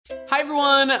Hi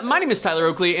everyone, my name is Tyler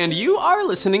Oakley, and you are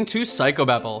listening to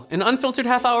Psychobabble, an unfiltered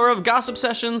half hour of gossip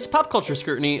sessions, pop culture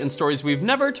scrutiny, and stories we've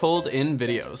never told in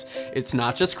videos. It's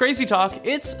not just crazy talk,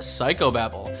 it's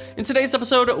Psychobabble. In today's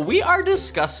episode, we are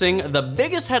discussing the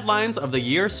biggest headlines of the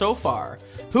year so far.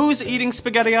 Who's eating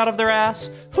spaghetti out of their ass?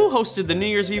 Who hosted the New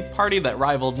Year's Eve party that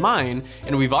rivaled mine?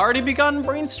 And we've already begun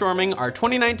brainstorming our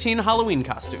 2019 Halloween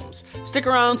costumes. Stick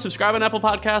around, subscribe on Apple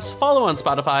Podcasts, follow on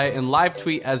Spotify, and live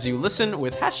tweet as you listen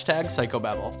with hashtag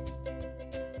Psychobabble.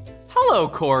 Hello,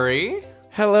 Corey.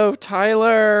 Hello,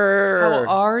 Tyler.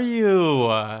 How are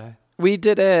you? We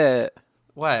did it.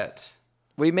 What?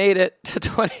 We made it to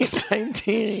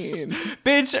 2019.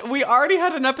 Bitch, we already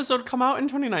had an episode come out in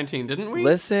 2019, didn't we?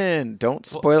 Listen, don't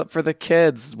spoil it for the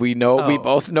kids. We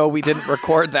both know we didn't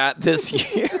record that this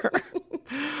year.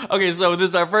 Okay, so this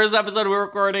is our first episode we're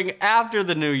recording after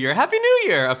the new year. Happy New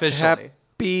Year, officially.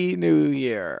 Happy New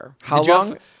Year. How Did you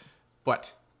long?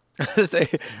 What?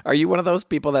 Are you one of those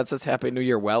people that says Happy New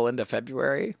Year well into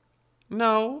February?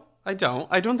 No, I don't.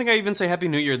 I don't think I even say Happy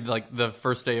New Year like the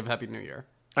first day of Happy New Year.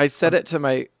 I said it to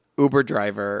my Uber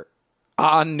driver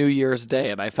on New Year's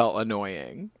Day, and I felt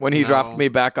annoying. When he dropped me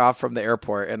back off from the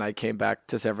airport and I came back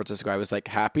to San Francisco, I was like,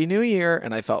 Happy New Year,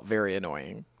 and I felt very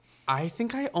annoying. I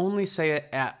think I only say it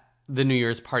at the New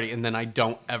Year's party, and then I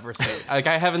don't ever say it. Like,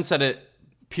 I haven't said it,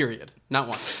 period. Not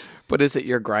once. But is it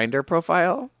your Grindr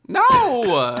profile?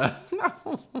 No!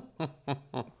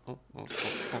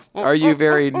 Are you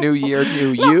very New Year,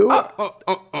 new you?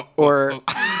 Or...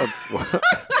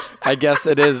 I guess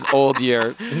it is old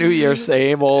year. New year,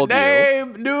 same old you.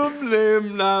 Name, noom,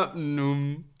 lim, not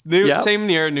noom. New, Same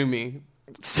year, new me.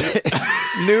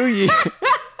 New year.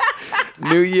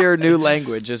 New year, new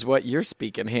language is what you're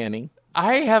speaking, Hanny.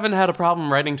 I haven't had a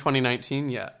problem writing 2019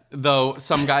 yet, though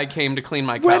some guy came to clean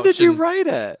my couch. When did you write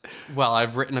it? Well,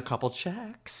 I've written a couple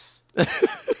checks.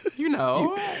 You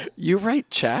know. You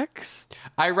write checks?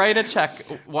 I write a check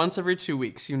once every 2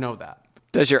 weeks. You know that.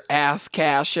 Does your ass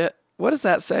cash it? What is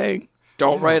that saying?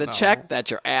 Don't write a check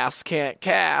that your ass can't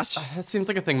cash. That seems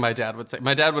like a thing my dad would say.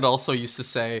 My dad would also used to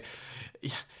say,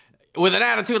 with an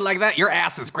attitude like that, your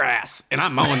ass is grass, and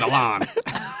I'm mowing the lawn.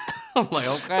 I'm like,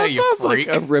 okay, you freak.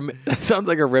 That sounds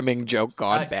like a rimming joke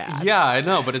gone bad. Yeah, I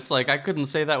know, but it's like, I couldn't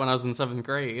say that when I was in 7th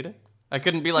grade. I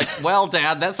couldn't be like, well,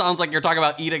 Dad, that sounds like you're talking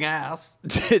about eating ass.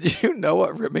 Did you know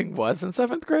what rimming was in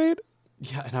 7th grade?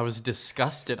 Yeah, and I was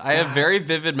disgusted. I have very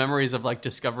vivid memories of like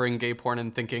discovering gay porn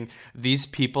and thinking, these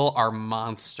people are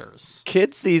monsters.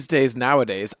 Kids these days,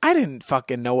 nowadays, I didn't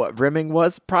fucking know what rimming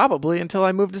was probably until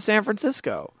I moved to San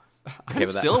Francisco. I'm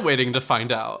still waiting to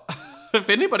find out. If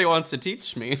anybody wants to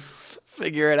teach me.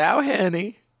 Figure it out,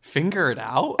 Hanny. Figure it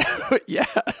out?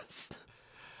 Yes.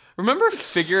 Remember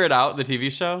Figure It Out, the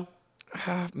TV show?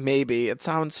 Maybe. It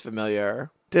sounds familiar.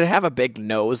 Did it have a big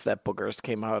nose that boogers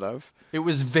came out of? It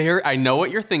was I know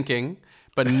what you're thinking,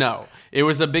 but no. It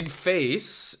was a big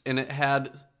face, and it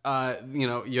had, you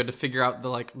had to figure out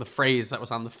the phrase that was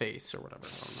on the face or whatever.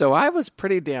 So I was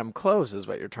pretty damn close is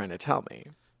what you're trying to tell me.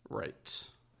 Right.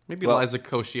 Maybe Liza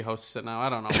Koshy hosts it now. I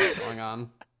don't know what's going on.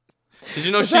 Did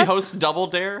you know she hosts Double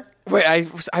Dare? Wait,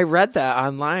 I read that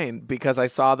online because I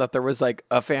saw that there was like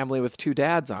a family with 2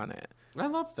 dads on it. I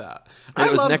love that. And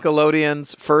it was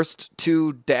Nickelodeon's first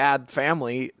 2-dad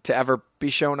family to ever be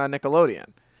shown on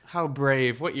Nickelodeon. How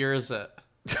brave. What year is it?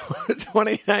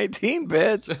 2019,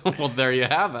 bitch. Well, there you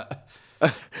have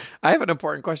it. I have an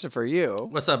important question for you.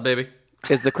 What's up, baby?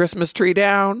 Is the Christmas tree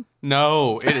down?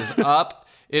 No, it is up.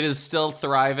 It is still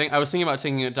thriving. I was thinking about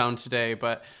taking it down today,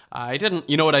 but I didn't.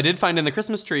 You know what I did find in the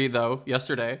Christmas tree, though,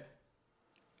 yesterday?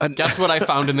 Guess what I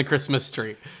found in the Christmas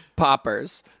tree?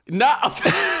 Poppers. No!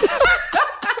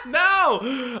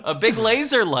 No! A big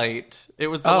laser light. It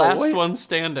was the last one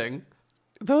standing.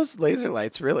 Those laser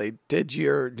lights really did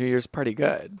your New Year's party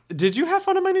good. Did you have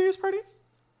fun at my New Year's party?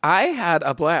 I had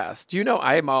a blast. You know,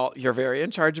 you're very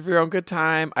in charge of your own good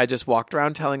time. I just walked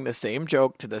around telling the same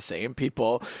joke to the same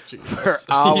people for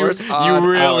hours. You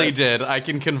really did. I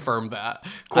can confirm that.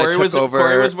 Corey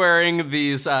was wearing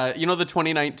these, the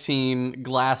 2019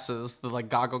 glasses, the like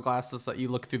goggle glasses that you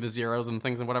look through the zeros and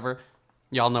things and whatever.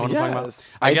 Y'all know what I'm talking about?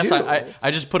 I guess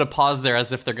I just put a pause there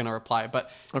as if they're going to reply.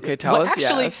 But okay, tell us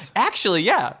yes. Actually,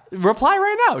 yeah. Reply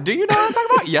right now. Do you know what I'm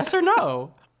talking about? Yes or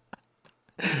no?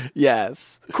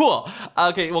 Yes. Cool.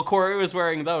 Okay, well, Corey was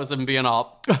wearing those and being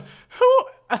all, who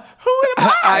am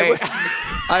I?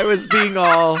 I was being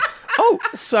all, oh,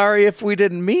 sorry if we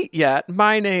didn't meet yet.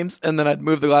 My name's, and then I'd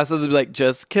move the glasses and be like,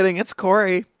 just kidding, it's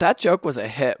Corey. That joke was a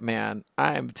hit, man.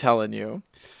 I'm telling you.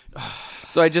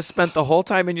 So I just spent the whole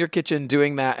time in your kitchen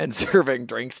doing that and serving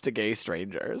drinks to gay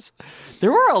strangers.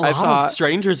 There were a lot of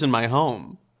strangers in my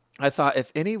home. I thought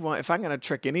if I'm going to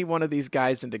trick any one of these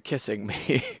guys into kissing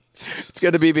me, it's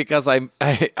going to be because I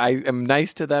am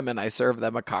nice to them and I serve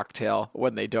them a cocktail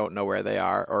when they don't know where they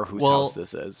are or whose house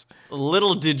this is.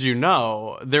 Little did you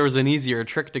know, there was an easier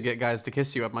trick to get guys to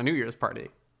kiss you at my New Year's party.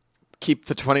 Keep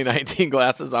the 2019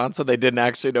 glasses on so they didn't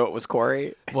actually know it was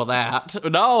Corey. Well,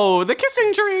 the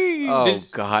kissing tree. Oh,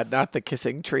 God, not the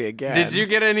kissing tree again. Did you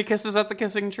get any kisses at the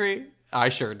kissing tree? I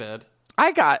sure did.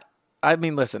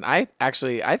 Listen, I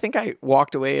think I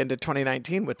walked away into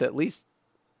 2019 with at least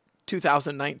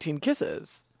 2019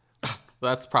 kisses.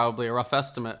 That's probably a rough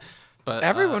estimate, but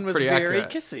everyone was very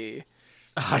accurate. Kissy.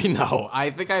 I know.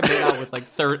 I think I made out with like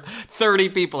 30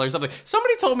 people or something.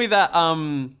 Somebody told me that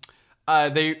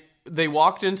they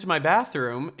walked into my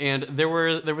bathroom and there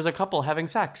was a couple having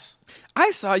sex.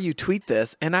 I saw you tweet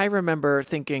this, and I remember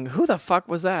thinking, who the fuck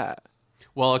was that?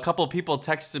 Well, a couple people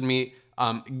texted me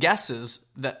guesses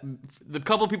that the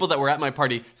couple people that were at my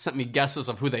party sent me guesses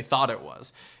of who they thought it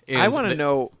was. And I want to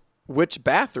know which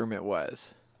bathroom it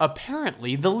was.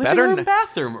 Apparently, the living room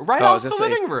bathroom, right off the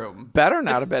living room. Better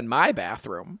not have been my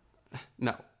bathroom.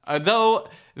 No, though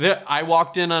I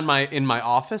walked in in my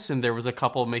office and there was a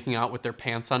couple making out with their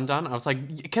pants undone. I was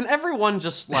like, can everyone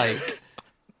just like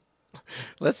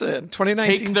listen?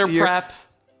 2019 take their prep.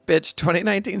 Bitch,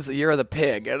 2019 is the year of the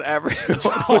pig, and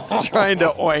everyone was trying to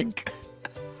oink.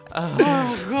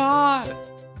 Oh, God.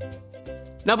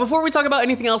 Now, before we talk about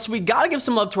anything else, we gotta give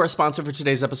some love to our sponsor for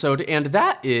today's episode, and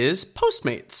that is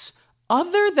Postmates.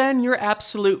 Other than your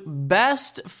absolute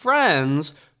best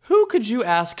friends, who could you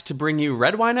ask to bring you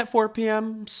red wine at 4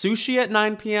 p.m., sushi at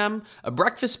 9 p.m., a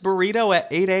breakfast burrito at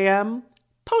 8 a.m.?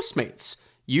 Postmates.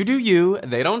 You do you,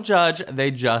 they don't judge,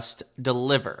 they just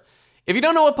deliver. If you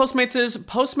don't know what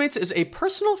Postmates is a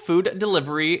personal food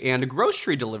delivery and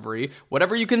grocery delivery,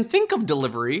 whatever you can think of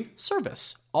delivery,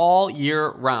 service, all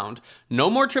year round. No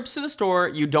more trips to the store.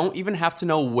 You don't even have to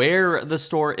know where the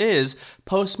store is.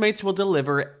 Postmates will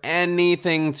deliver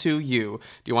anything to you.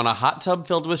 Do you want a hot tub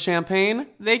filled with champagne?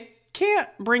 They can't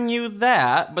bring you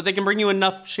that, but they can bring you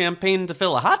enough champagne to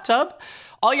fill a hot tub.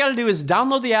 All you gotta do is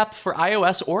download the app for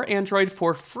iOS or Android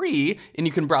for free, and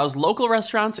you can browse local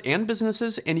restaurants and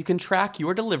businesses, and you can track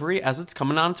your delivery as it's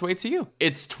coming on its way to you.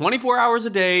 It's 24 hours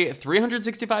a day,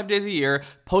 365 days a year.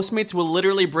 Postmates will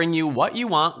literally bring you what you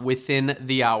want within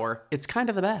the hour. It's kind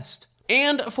of the best.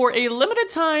 And for a limited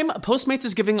time, Postmates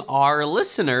is giving our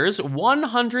listeners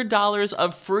 $100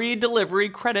 of free delivery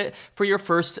credit for your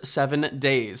first 7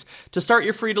 days. To start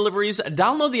your free deliveries,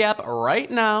 download the app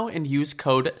right now and use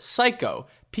code PSYCHO,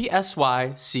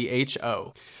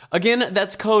 PSYCHO. Again,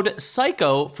 that's code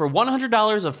PSYCHO for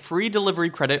 $100 of free delivery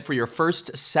credit for your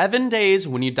first 7 days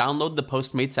when you download the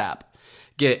Postmates app.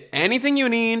 Get anything you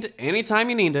need, anytime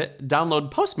you need it. Download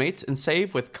Postmates and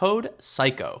save with code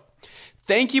PSYCHO.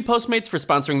 Thank you, Postmates, for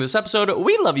sponsoring this episode.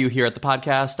 We love you here at the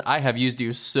podcast. I have used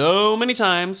you so many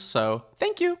times, so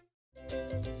thank you.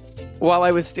 While I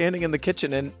was standing in the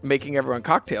kitchen and making everyone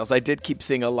cocktails, I did keep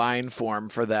seeing a line form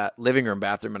for that living room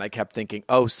bathroom, and I kept thinking,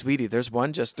 oh, sweetie, there's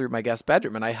one just through my guest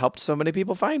bedroom, and I helped so many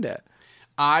people find it.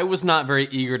 I was not very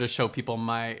eager to show people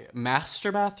my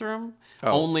master bathroom.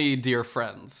 Only dear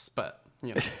friends, but,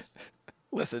 you know.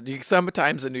 Listen,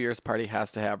 sometimes a New Year's party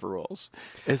has to have rules,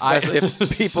 especially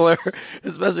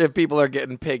if people are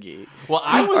getting piggy. Well,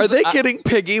 are they getting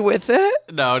piggy with it?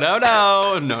 No.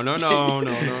 Oh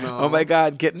my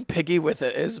God, getting piggy with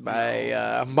it is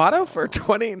my motto for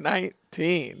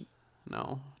 2019.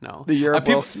 No. The year of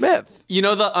Will Smith. You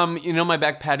know my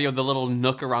back patio, the little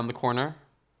nook around the corner.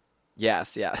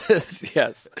 Yes.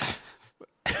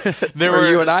 There were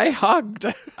you and I hugged.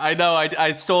 I know.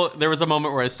 I stole. There was a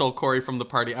moment where I stole Corey from the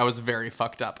party. I was very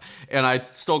fucked up, and I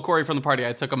stole Corey from the party.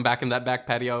 I took him back in that back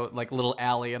patio, like little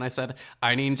alley, and I said,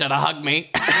 "I need you to hug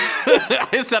me."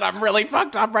 I said, "I'm really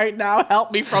fucked up right now.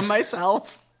 Help me from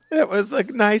myself." It was a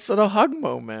nice little hug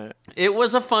moment. It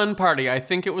was a fun party. I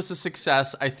think it was a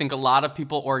success. I think a lot of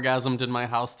people orgasmed in my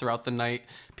house throughout the night.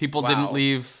 People didn't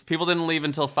leave. People didn't leave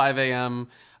until 5 a.m.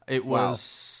 It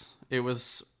was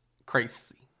crazy.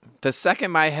 The second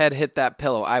my head hit that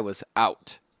pillow, I was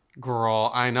out.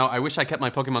 Girl, I know. I wish I kept my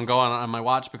Pokemon Go on my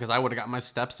watch because I would have got my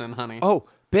steps in, honey. Oh,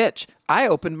 bitch. I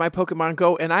opened my Pokemon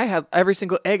Go and I had every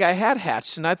single egg I had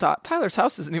hatched. And I thought, Tyler's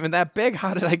house isn't even that big.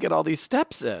 How did I get all these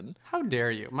steps in? How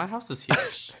dare you? My house is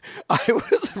huge. I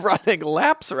was running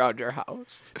laps around your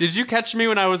house. Did you catch me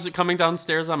when I was coming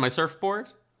downstairs on my surfboard?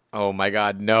 Oh, my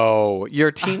God, no. Your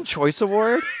Teen Choice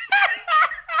Award?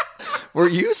 Were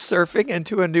you surfing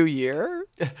into a new year?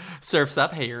 Surf's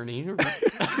up, hey, Ernie.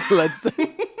 Let's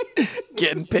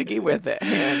getting piggy with it,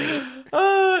 Hanny.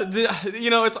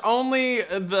 It's only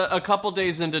a couple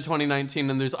days into 2019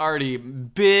 and there's already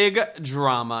big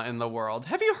drama in the world.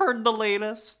 Have you heard the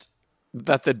latest?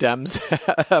 That the Dems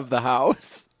have the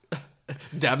House?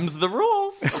 Dems the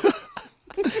rules.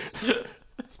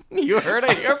 You heard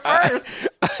it here first.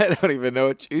 I don't even know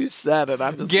what you said, and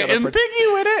I'm just getting piggy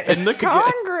with it in the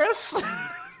Congress.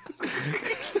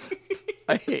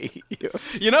 I hate you.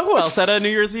 You know who else had a New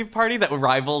Year's Eve party that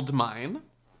rivaled mine?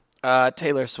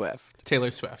 Taylor Swift.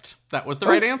 Taylor Swift. That was the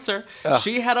right answer.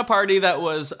 She had a party that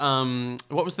was,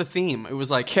 what was the theme? It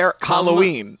was like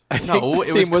Halloween. No,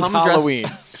 it was Halloween.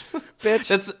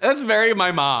 Bitch, that's very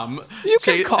my mom. You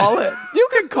can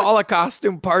call a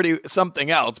costume party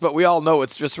something else, but we all know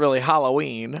it's just really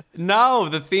Halloween. No,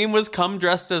 the theme was come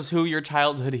dressed as who your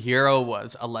childhood hero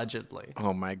was, allegedly.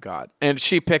 Oh my God. And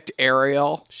she picked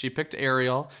Ariel.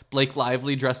 Blake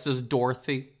Lively dressed as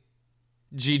Dorothy.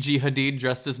 Gigi Hadid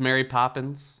dressed as Mary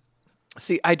Poppins.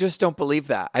 See, I just don't believe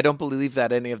that. I don't believe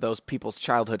that any of those people's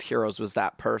childhood heroes was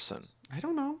that person. I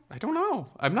don't know.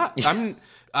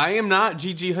 I am not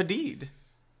Gigi Hadid.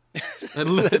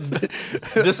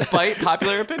 Despite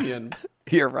popular opinion.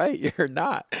 You're right, you're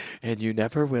not. And you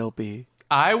never will be.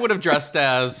 I would have dressed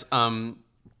as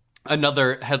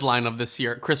another headline of this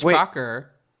year, Chris Crocker.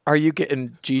 Are you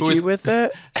getting Gigi with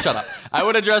it? Shut up. I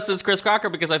would have dressed as Chris Crocker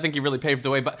because I think he really paved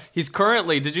the way. But he's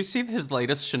currently, did you see his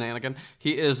latest shenanigan?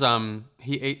 He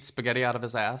ate spaghetti out of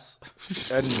his ass.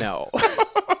 No.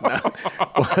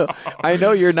 Well, I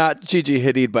know you're not Gigi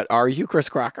Hadid, but are you Chris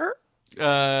Crocker?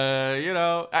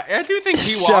 I do think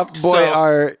he walked. Chef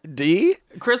Boyardee?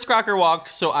 Chris Crocker walked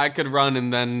so I could run,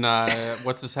 and then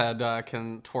what's his head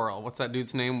can twirl. What's that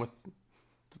dude's name with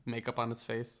makeup on his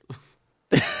face?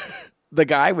 The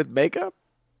guy with makeup?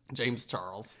 James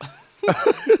Charles.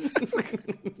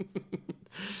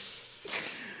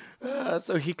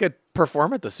 So he could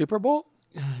perform at the Super Bowl?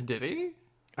 Did he?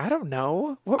 I don't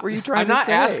know. What were you trying to say? I'm not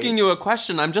asking you a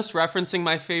question. I'm just referencing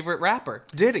my favorite rapper.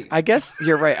 Did he? I guess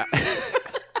you're right.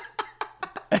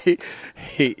 I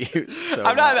hate you so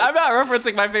I'm not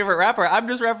referencing my favorite rapper. I'm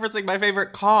just referencing my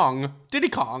favorite Kong. Diddy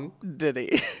Kong.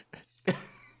 Diddy.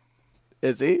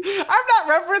 Is he? I'm not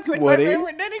referencing my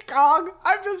favorite Diddy Kong.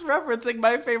 I'm just referencing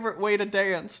my favorite way to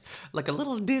dance. Like a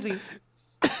little ditty.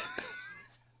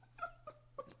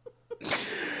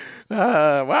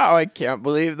 Wow, I can't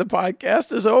believe the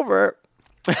podcast is over.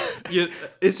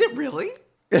 Is it really?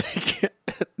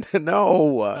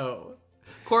 No. Oh.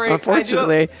 Corey,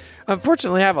 unfortunately, I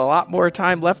have a lot more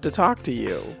time left to talk to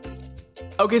you.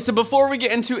 Okay, so before we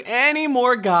get into any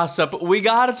more gossip, we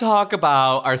got to talk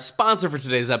about our sponsor for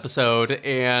today's episode.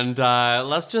 And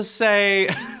let's just say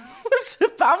it's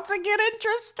about to get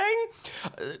interesting.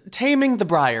 Taming the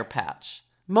briar patch,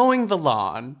 mowing the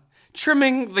lawn,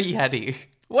 trimming the Yeti,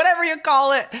 whatever you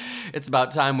call it. It's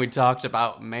about time we talked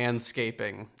about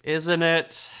manscaping, isn't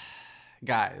it?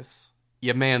 Guys,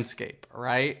 you manscape,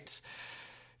 right?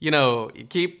 You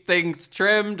keep things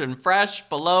trimmed and fresh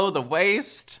below the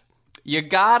waist. You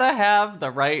gotta have the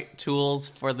right tools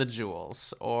for the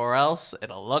jewels, or else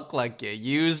it'll look like you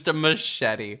used a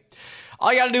machete.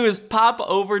 All you gotta do is pop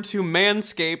over to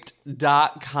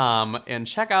manscaped.com and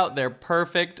check out their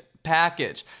perfect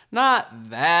package.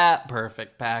 Not that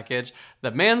perfect package,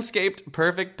 the Manscaped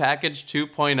Perfect Package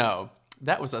 2.0.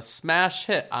 That was a smash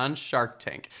hit on Shark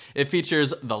Tank. It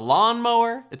features the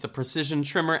lawnmower. It's a precision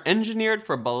trimmer engineered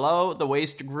for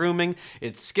below-the-waist grooming.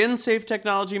 Its skin-safe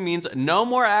technology means no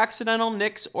more accidental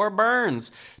nicks or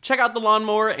burns. Check out the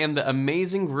lawnmower and the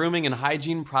amazing grooming and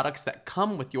hygiene products that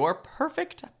come with your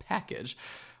perfect package.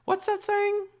 What's that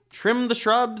saying? Trim the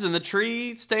shrubs and the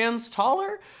tree stands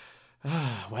taller?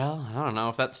 Well, I don't know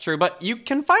if that's true, but you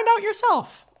can find out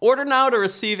yourself. Order now to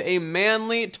receive a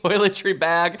manly toiletry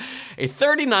bag, a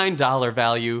 $39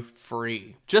 value,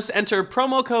 free. Just enter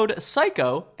promo code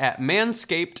PSYCHO at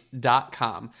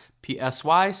manscaped.com.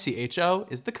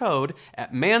 PSYCHO is the code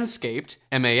at manscaped,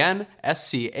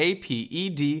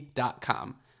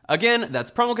 manscaped.com. Again, that's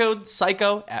promo code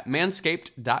PSYCHO at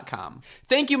manscaped.com.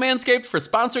 Thank you, Manscaped, for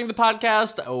sponsoring the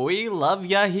podcast. We love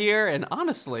ya here, and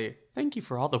honestly, thank you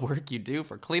for all the work you do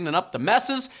for cleaning up the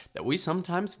messes that we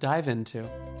sometimes dive into.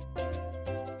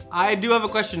 I do have a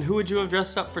question. Who would you have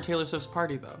dressed up for Taylor Swift's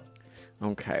party, though?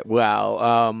 Okay,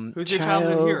 well, who's your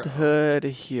childhood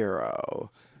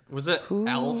hero? Was it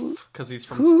Elf? Because he's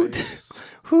from space.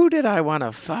 Who did I want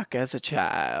to fuck as a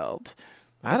child?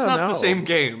 I don't know. That's not the same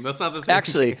game.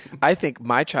 Actually, I think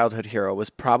my childhood hero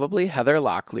was probably Heather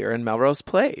Locklear in Melrose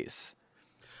Place.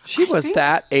 She was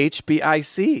that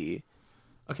HBIC.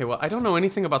 Okay, well, I don't know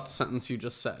anything about the sentence you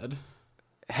just said.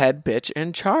 Head bitch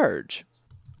in charge.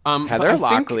 Heather but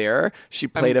I think- Locklear. She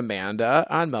played Amanda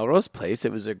on Melrose Place.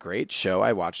 It was a great show.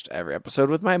 I watched every episode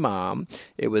with my mom.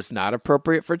 It was not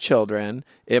appropriate for children.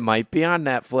 It might be on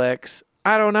Netflix.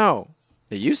 I don't know.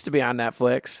 It used to be on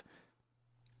Netflix.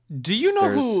 Do you know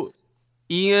who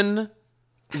Ian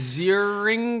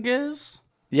Ziering is?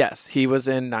 Yes, he was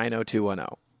in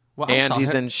 90210. Well, I and saw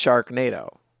he's him- in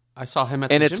Sharknado. I saw him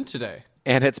at And the it's- gym today.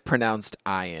 And it's pronounced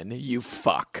Ian. You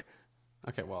fuck.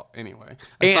 Okay, well, anyway.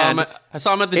 I saw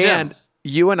him at the gym. And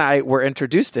you and I were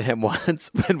introduced to him once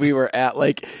when we were at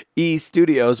like E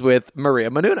Studios with Maria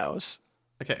Menounos.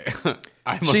 Okay.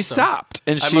 She stopped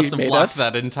and I she must have made blocked us.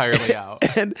 that entirely out.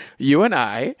 And you and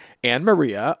I and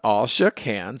Maria all shook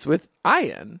hands with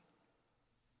Ian.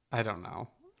 I don't know.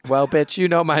 Well, bitch, you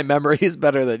know my memory is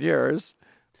better than yours.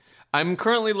 I'm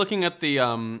currently looking at the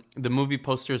movie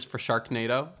posters for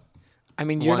Sharknado. I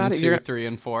mean, you're 1, not. 2, You're, 3,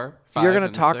 and 4. you're 5, going to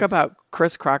and talk 6. about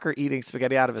Chris Crocker eating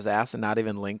spaghetti out of his ass and not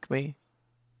even link me.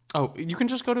 Oh, you can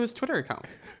just go to his Twitter account.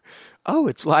 Oh,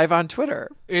 it's live on Twitter.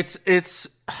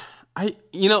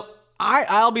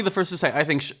 I'll be the first to say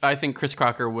I think Chris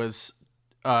Crocker was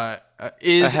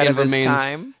is Ahead and of his remains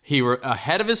time?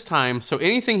 ahead of his time. So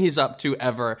anything he's up to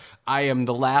ever, I am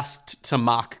the last to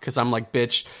mock because I'm like,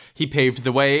 bitch, he paved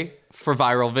the way for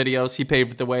viral videos. He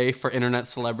paved the way for internet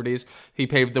celebrities. He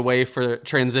paved the way for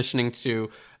transitioning to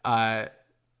a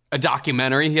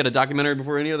documentary. He had a documentary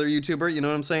before any other YouTuber. You know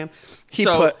what I'm saying?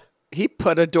 He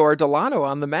put Adore Delano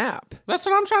on the map. That's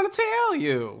what I'm trying to tell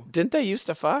you. Didn't they used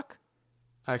to fuck?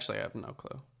 Actually, I have no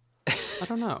clue. I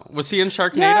don't know. Was he in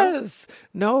Sharknado? Yes.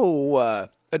 No.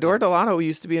 Adore Delano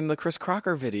used to be in the Chris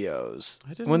Crocker videos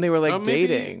when they were like maybe-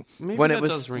 dating. maybe when that it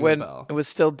was does ring a when bell. it was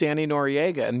still Danny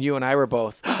Noriega, and you and I were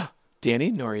both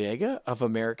Danny Noriega of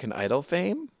American Idol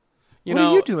fame. What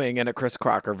are you doing in a Chris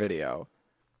Crocker video?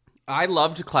 I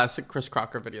loved classic Chris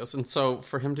Crocker videos, and so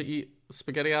for him to eat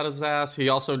spaghetti out of his ass, he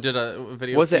also did a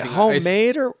video. Was it eating ice-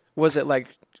 homemade or was it like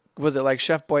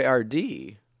Chef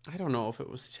Boyardee? I don't know if it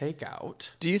was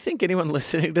takeout. Do you think anyone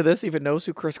listening to this even knows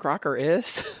who Chris Crocker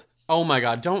is? Oh my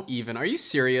god! Don't even. Are you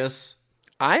serious?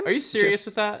 Are Are you serious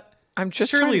with that? I'm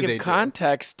just Surely trying to they give do.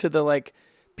 context to the like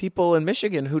people in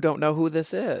Michigan who don't know who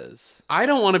this is. I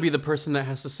don't want to be the person that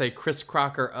has to say Chris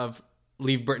Crocker of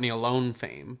Leave Britney Alone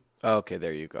fame. Okay,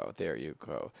 there you go. There you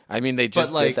go. I mean, they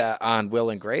just like- did that on Will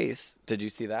and Grace. Did you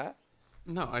see that?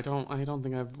 No, I don't. I don't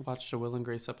think I've watched a Will and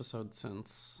Grace episode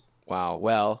since. Wow.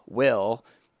 Well, Will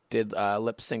did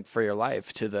lip sync for your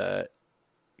life to the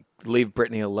Leave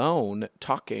Britney Alone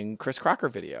talking Chris Crocker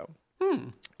video.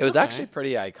 It was actually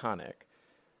pretty iconic.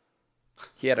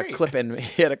 He had a Great.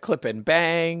 clip in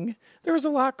Bang. There was a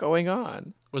lot going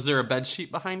on. Was there a bed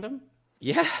sheet behind him?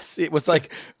 Yes, it was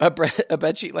like a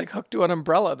bedsheet like hooked to an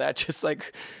umbrella that just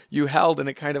like you held and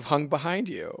it kind of hung behind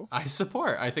you. I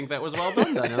support. I think that was well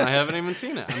done then, and I haven't even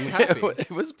seen it. I'm happy. It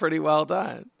was pretty well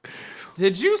done.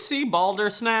 Did you see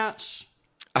Baldersnatch?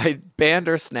 I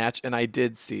Bandersnatch and I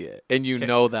did see it. And you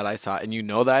know that I saw it and you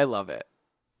know that I love it.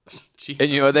 Jesus. And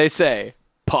you know what they say,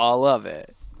 Paul love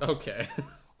it. Okay.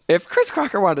 If Chris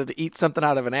Crocker wanted to eat something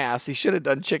out of an ass, he should have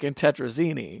done chicken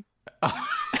tetrazzini.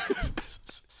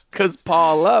 Because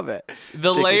Paul love it. The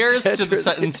Chicken layers to the tetrazzini.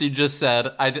 sentence you just said,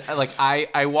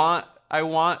 I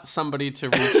want somebody to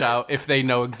reach out if they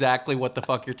know exactly what the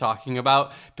fuck you're talking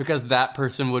about, because that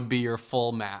person would be your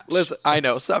full match. Listen, I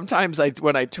know sometimes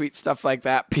when I tweet stuff like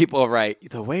that, people write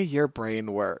the way your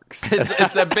brain works.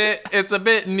 It's a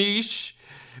bit niche,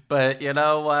 but you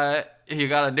know what? You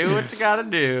gotta do what you gotta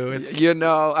do. It's You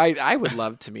know, I would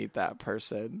love to meet that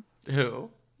person who?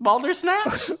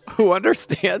 Baldersnatch? who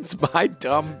understands my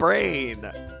dumb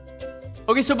brain.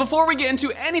 Okay, so before we get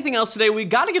into anything else today, we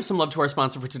gotta give some love to our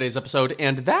sponsor for today's episode,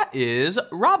 and that is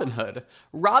Robinhood.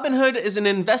 Robinhood is an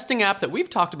investing app that we've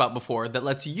talked about before that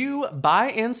lets you buy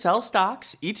and sell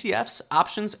stocks, ETFs,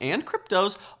 options, and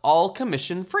cryptos all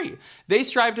commission free. They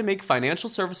strive to make financial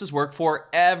services work for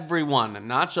everyone,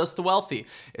 not just the wealthy.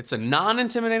 It's a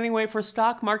non-intimidating way for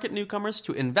stock market newcomers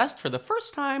to invest for the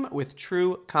first time with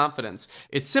true confidence.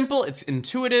 It's simple, it's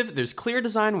intuitive, there's clear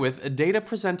design with data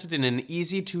presented in an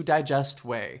easy to digest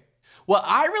way. What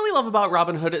I really love about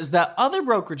Robinhood is that other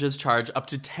brokerages charge up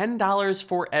to $10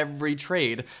 for every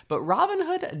trade, but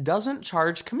Robinhood doesn't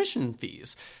charge commission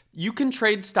fees. You can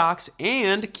trade stocks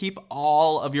and keep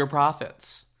all of your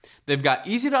profits. They've got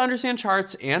easy to understand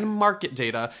charts and market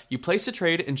data. You place a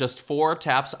trade in just 4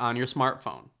 taps on your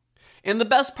smartphone. And the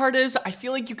best part is, I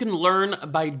feel like you can learn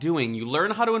by doing. You learn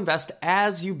how to invest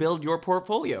as you build your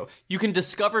portfolio. You can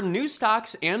discover new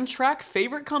stocks and track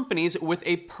favorite companies with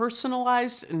a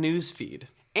personalized news feed.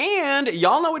 And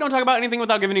y'all know we don't talk about anything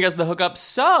without giving you guys the hookup,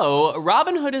 so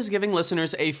Robinhood is giving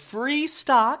listeners a free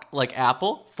stock like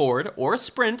Apple, Ford, or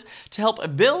Sprint to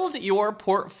help build your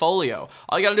portfolio.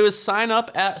 All you gotta do is sign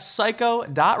up at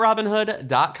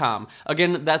psycho.robinhood.com.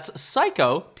 Again, that's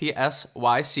psycho,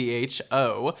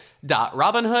 Psycho,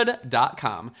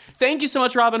 .robinhood.com. Thank you so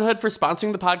much, Robinhood, for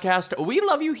sponsoring the podcast. We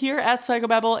love you here at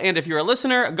Psychobabble, and if you're a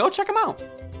listener, go check them out.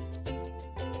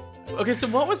 Okay, so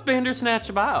what was Bandersnatch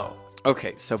about?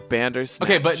 Okay, so Bandersnatch.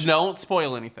 Okay, but don't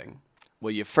spoil anything. Well,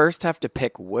 you first have to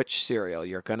pick which cereal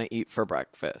you're going to eat for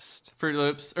breakfast. Fruit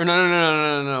Loops. Or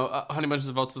no. Honey Bunches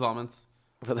of Oats with almonds.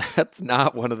 Well, that's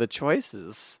not one of the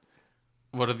choices.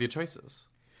 What are the choices?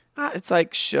 It's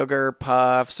like Sugar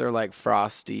Puffs or like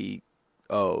Frosty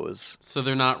O's. So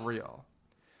they're not real.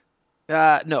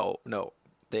 No.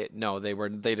 They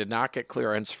did not get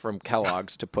clearance from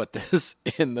Kellogg's to put this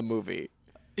in the movie.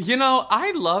 You know,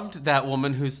 I loved that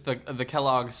woman who's the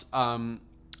Kellogg's Honey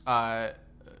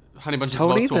Bunches of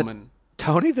Oats woman.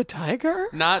 Tony the Tiger?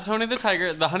 Not Tony the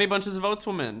Tiger, the Honey Bunches of Oats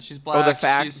woman. She's black. Oh, the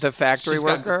factory she's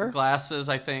worker? Got glasses,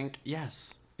 I think.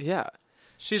 Yes. Yeah.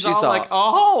 She's all like,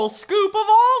 a whole scoop of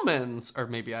almonds. Or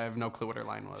maybe I have no clue what her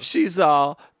line was. She's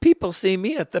all, people see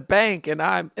me at the bank and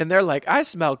they're like, I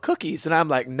smell cookies. And I'm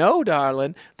like, no,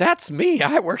 darling, that's me.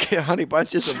 I work at Honey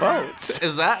Bunches of Oats.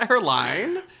 Is that her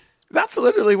line? That's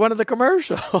literally one of the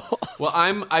commercials. Well,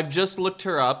 I've just looked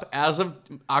her up. As of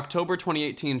October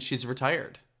 2018, she's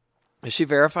retired. Is she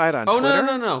verified on Twitter?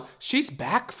 Oh, no. She's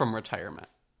back from retirement.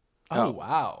 Oh,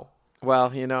 wow. Well,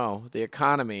 the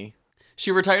economy.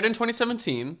 She retired in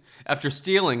 2017 after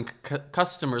stealing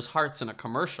customers' hearts in a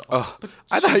commercial. Oh,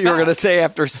 I thought you were going to say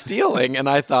after stealing, and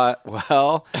I thought,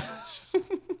 well,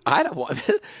 I don't want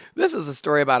this is a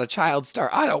story about a child star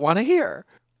I don't want to hear.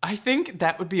 I think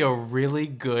that would be a really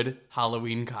good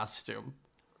Halloween costume.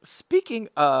 Speaking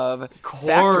of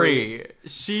Corey,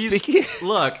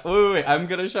 look, wait, I'm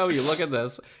going to show you. Look at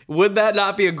this. Would that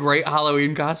not be a great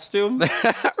Halloween costume?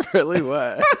 That really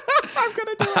would. I'm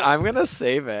going to do it. I'm going to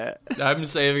save it. I'm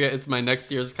saving it. It's my next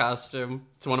year's costume.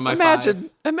 It's one of my five.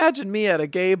 Imagine me at a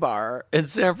gay bar in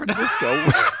San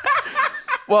Francisco.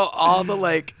 Well, all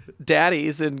the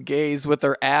daddies and gays with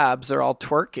their abs are all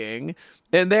twerking.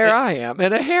 And there I am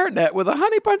in a hairnet with a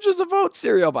Honey Bunches of Oats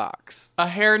cereal box. A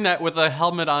hairnet with a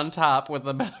helmet on top with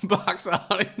a box of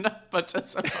Honey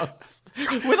Bunches of Oats.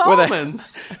 With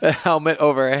almonds. A helmet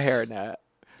over a hairnet.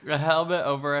 A helmet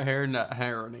over a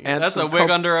hairnet. And that's a wig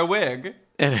under a wig.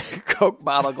 And Coke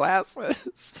bottle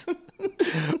glasses.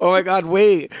 Oh my God,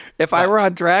 wait. If I were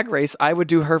on Drag Race, I would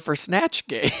do her for Snatch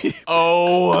Game.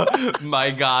 Oh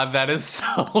my God, that is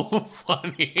so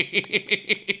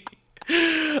funny.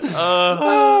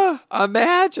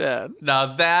 Imagine.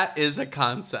 Now that is a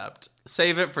concept.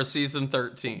 Save it for season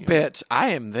 13. Bitch, I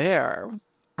am there.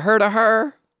 Her to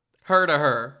her. Her to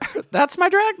her. That's my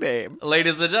drag name.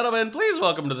 Ladies and gentlemen, please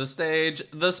welcome to the stage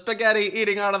the spaghetti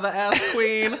eating out of the ass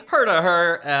queen. Her to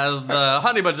her as the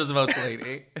Honey Bunches of Oats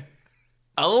lady.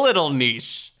 A little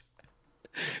niche.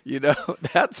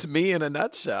 That's me in a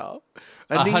nutshell.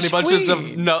 A Honey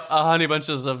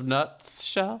Bunches of Nuts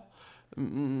shell.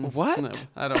 What? No,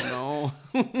 I don't know.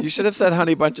 You should have said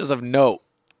Honey Bunches of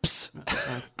Nopes.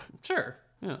 Sure.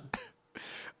 Yeah.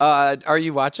 Are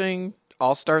you watching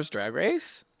All Stars Drag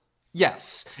Race?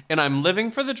 Yes, and I'm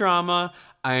living for the drama.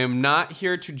 I am not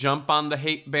here to jump on the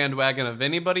hate bandwagon of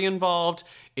anybody involved.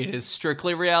 It is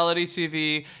strictly reality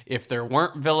TV. If there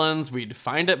weren't villains, we'd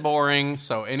find it boring.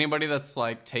 So anybody that's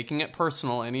taking it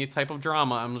personal, any type of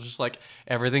drama, I'm just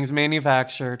everything's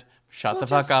manufactured. Shut the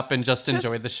fuck up and just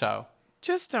enjoy the show.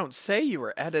 Just don't say you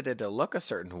were edited to look a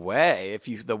certain way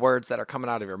if the words that are coming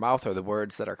out of your mouth are the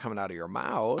words that are coming out of your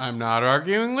mouth. I'm not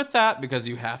arguing with that because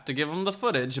you have to give them the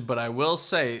footage, but I will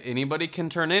say anybody can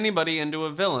turn anybody into a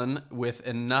villain with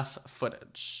enough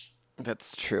footage.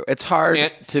 That's true. It's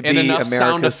hard to be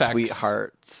America's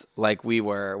sweethearts like we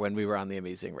were when we were on The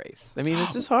Amazing Race. I mean,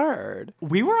 it's just hard.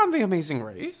 We were on The Amazing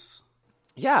Race?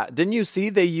 Yeah. Didn't you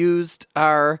see they used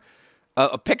a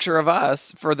picture of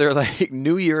us for their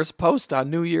New Year's post on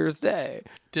New Year's Day?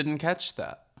 Didn't catch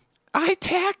that. I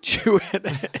tagged you in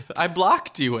it. I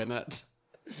blocked you in it.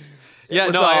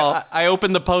 I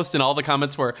opened the post and all the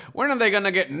comments were, when are they going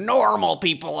to get normal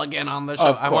people again on the show?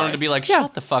 I wanted to be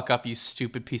shut the fuck up, you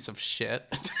stupid piece of shit.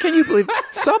 Can you believe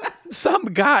some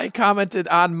guy commented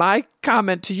on my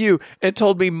comment to you and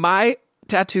told me my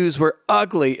tattoos were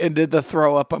ugly and did the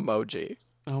throw up emoji?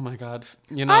 Oh my God.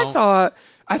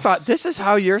 I thought this is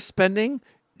how you're spending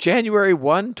January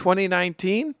 1,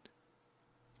 2019?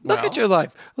 Look at your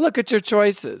life. Look at your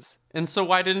choices. And so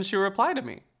why didn't you reply to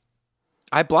me?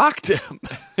 I blocked him.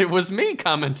 It was me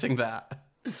commenting that.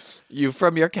 You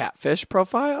from your catfish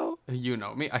profile? You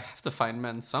know me. I have to find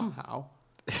men somehow.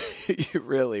 You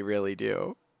really, really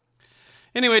do.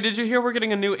 Anyway, did you hear we're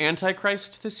getting a new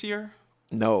Antichrist this year?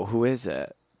 No, who is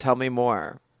it? Tell me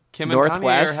more. Kim and Kanye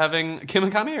Northwest?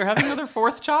 are having their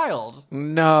fourth child.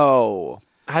 No.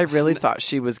 I really thought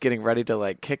she was getting ready to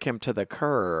like kick him to the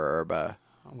curb.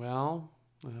 Well,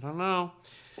 I don't know.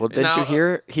 Well, didn't you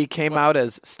hear he came out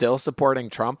as still supporting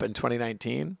Trump in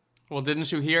 2019? Well,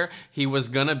 didn't you hear he was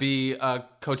going to be a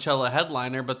Coachella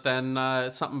headliner, but then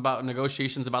something about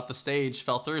negotiations about the stage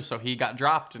fell through, so he got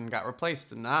dropped and got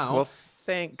replaced, and now... Well,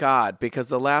 thank God, because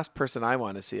the last person I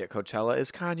want to see at Coachella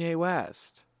is Kanye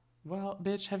West. Well,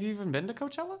 bitch, have you even been to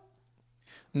Coachella?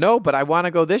 No, but I want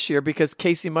to go this year because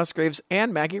Casey Musgraves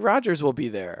and Maggie Rogers will be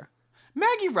there.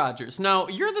 Maggie Rogers. Now,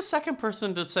 you're the second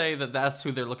person to say that that's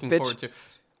who they're looking forward to.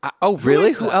 Oh,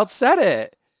 really? Who else said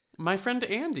it? My friend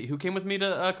Andy, who came with me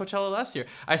to Coachella last year.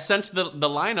 I sent the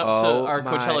lineup to our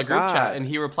Coachella group chat, and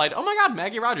he replied, "Oh my God,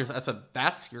 Maggie Rogers." I said,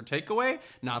 "That's your takeaway?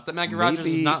 Not that Maggie Rogers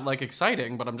is not like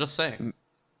exciting, but I'm just saying."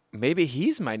 Maybe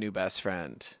he's my new best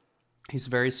friend. He's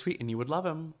very sweet, and you would love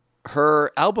him.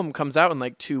 Her album comes out in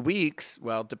like 2 weeks.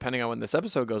 Well, depending on when this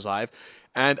episode goes live,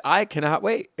 and I cannot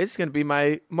wait. It's going to be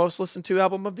my most listened to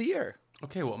album of the year.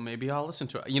 Okay, well, maybe I'll listen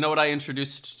to it. You know what I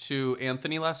introduced to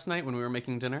Anthony last night when we were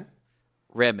making dinner?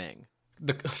 Rimming.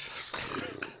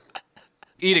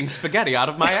 Eating spaghetti out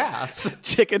of my ass.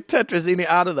 Chicken tetrazzini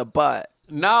out of the butt.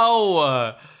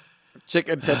 No.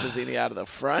 Chicken tetrazzini out of the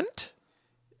front?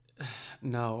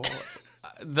 No.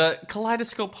 The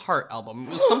Kaleidoscope Heart album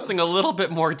was something a little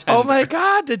bit more tender. Oh my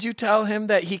God, did you tell him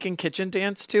that he can kitchen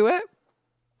dance to it?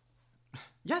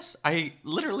 Yes,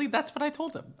 that's what I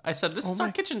told him. I said, this is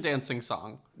our kitchen dancing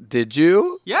song. Did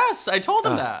you? Yes, I told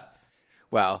him that.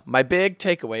 Well, my big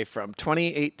takeaway from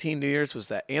 2018 New Year's was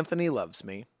that Anthony loves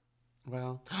me.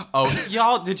 Well,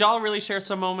 did y'all really share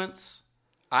some moments?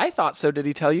 I thought so. Did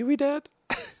he tell you he did?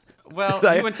 Well,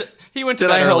 he went to did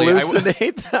bed I early.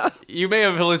 Hallucinate that? You may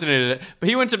have hallucinated it, but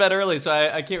he went to bed early, so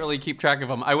I can't really keep track of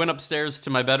him. I went upstairs to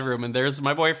my bedroom, and there's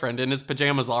my boyfriend in his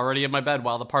pajamas already in my bed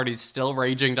while the party's still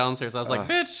raging downstairs. I was like,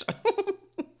 bitch.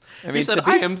 He said,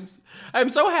 I am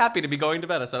so happy to be going to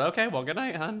bed. I said, okay, well, good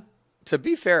night, hon. To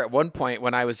be fair, at one point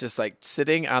when I was just like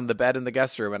sitting on the bed in the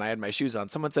guest room and I had my shoes on,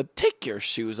 someone said, take your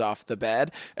shoes off the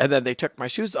bed. And then they took my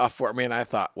shoes off for me. And I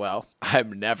thought, well,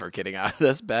 I'm never getting out of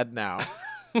this bed now.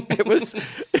 It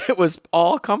was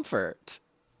all comfort.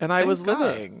 And I was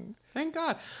living. Thank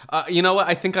God. You know what?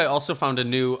 I think I also found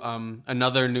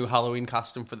another new Halloween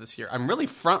costume for this year. I'm really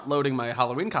front loading my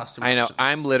Halloween costume. I know. options.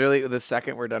 I'm literally, the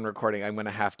second we're done recording, I'm going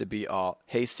to have to be all,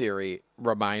 hey Siri,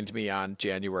 remind me on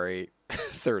January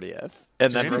 30th.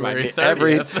 And then remind me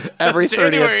every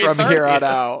 30th from here on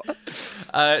out.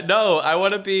 No, I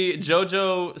want to be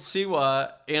JoJo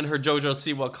Siwa and her JoJo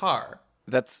Siwa car.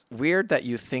 That's weird that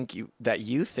you think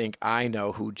I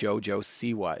know who JoJo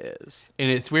Siwa is. And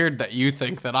it's weird that you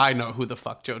think that I know who the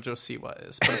fuck JoJo Siwa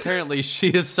is. But apparently she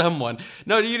is someone.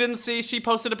 No, you didn't see? She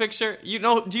posted a picture. Do you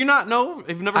not know?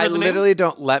 You've never heard the name? I literally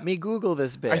don't. Let me Google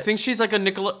this bitch. I think she's like a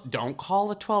Don't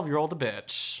call a 12-year-old a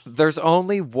bitch. There's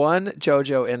only one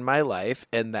JoJo in my life,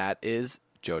 and that is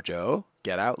JoJo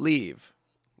Get Out Leave.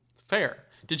 Fair.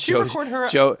 Did she record her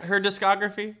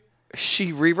discography?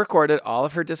 She re-recorded all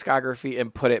of her discography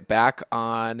and put it back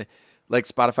on like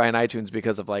Spotify and iTunes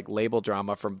because of like label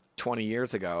drama from 20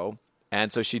 years ago.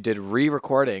 And so she did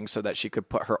re-recording so that she could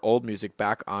put her old music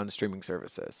back on streaming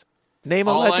services. Name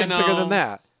a legend bigger than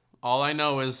that. All I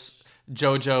know is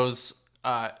JoJo's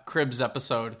Cribs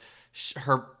episode.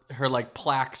 Her like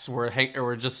plaques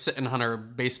were just sitting on her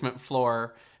basement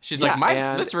floor. She's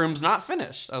like, this room's not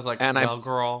finished. I was like,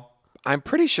 girl. I'm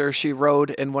pretty sure she rode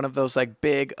in one of those like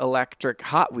big electric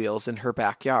Hot Wheels in her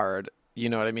backyard. You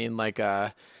know what I mean? Like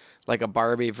a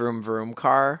Barbie vroom vroom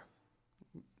car.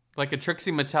 Like a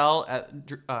Trixie Mattel at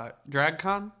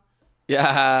DragCon?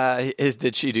 Yeah.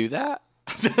 Did she do that?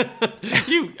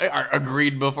 You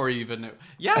agreed before you even knew.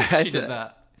 Yes, she did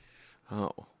that.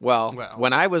 Oh, well,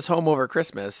 when I was home over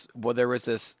Christmas, there was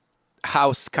this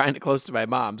house kind of close to my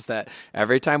mom's that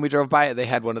every time we drove by it, they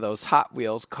had one of those Hot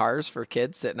Wheels cars for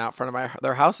kids sitting out front of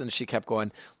their house. And she kept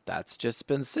going, that's just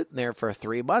been sitting there for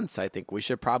 3 months. I think we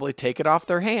should probably take it off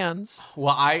their hands.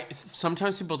 Well,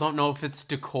 sometimes people don't know if it's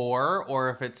decor or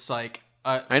if it's like,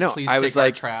 I know. Please take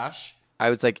our trash.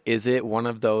 I was like, is it one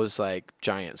of those like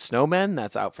giant snowmen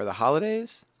that's out for the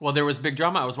holidays? Well, there was big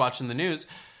drama. I was watching the news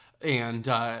and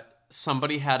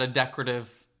somebody had a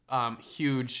decorative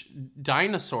huge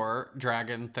dinosaur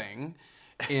dragon thing,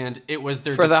 and it was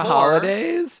their For the decor.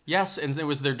 holidays? Yes, and it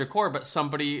was their decor, but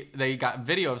they got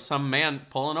video of some man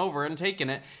pulling over and taking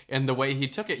it, and the way he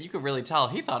took it, you could really tell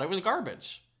he thought it was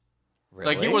garbage.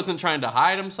 Really? Like, he wasn't trying to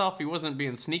hide himself. He wasn't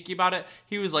being sneaky about it.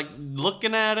 He was, like,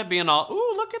 looking at it, being all,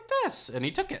 ooh, look at this. And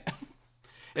he took it.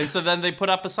 And so then they put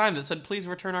up a sign that said, please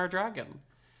return our dragon.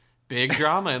 Big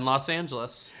drama in Los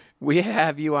Angeles. We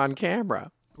have you on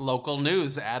camera. Local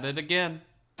news added again.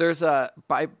 There's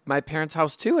by my parents'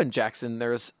 house, too, in Jackson,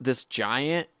 there's this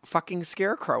giant fucking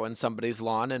scarecrow in somebody's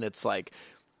lawn, and it's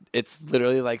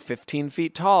literally like 15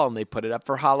 feet tall, and they put it up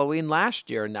for Halloween last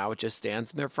year, and now it just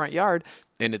stands in their front yard,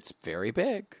 and it's very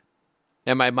big.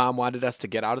 And my mom wanted us to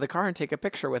get out of the car and take a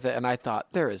picture with it, and I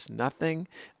thought, there is nothing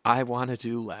I want to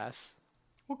do less.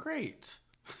 Well, great.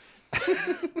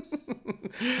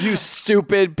 You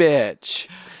stupid bitch.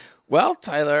 Well,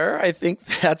 Tyler, I think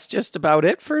that's just about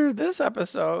it for this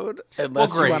episode.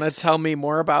 Unless you want to tell me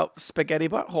more about spaghetti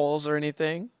buttholes or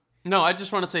anything. No, I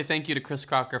just want to say thank you to Chris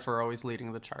Crocker for always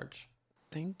leading the charge.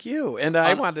 Thank you. And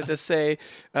I wanted to say,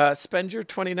 start your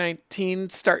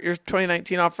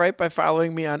 2019 off right by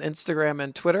following me on Instagram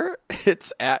and Twitter.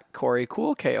 It's at Corey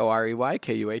Cool,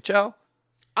 KoryKuhl.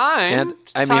 I'm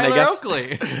Tyler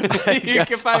Oakley. You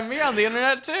can find me on the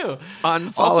internet too.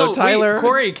 Unfollow also, Tyler. Wait,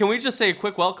 Corey, can we just say a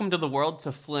quick welcome to the world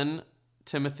to Flynn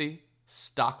Timothy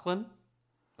Stocklin?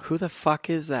 Who the fuck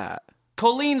is that?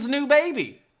 Colleen's new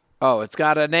baby. Oh, it's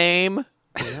got a name?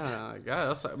 Yeah, I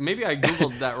guess. Maybe I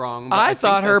Googled that wrong. But I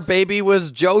thought her baby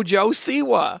was JoJo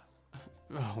Siwa.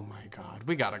 Oh my God.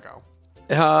 We gotta go.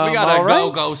 We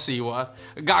gotta go see what.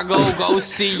 Gotta go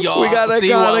see y'all. We gotta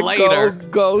later.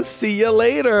 go see you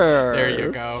later. There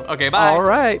you go. Okay, bye. All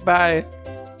right, bye.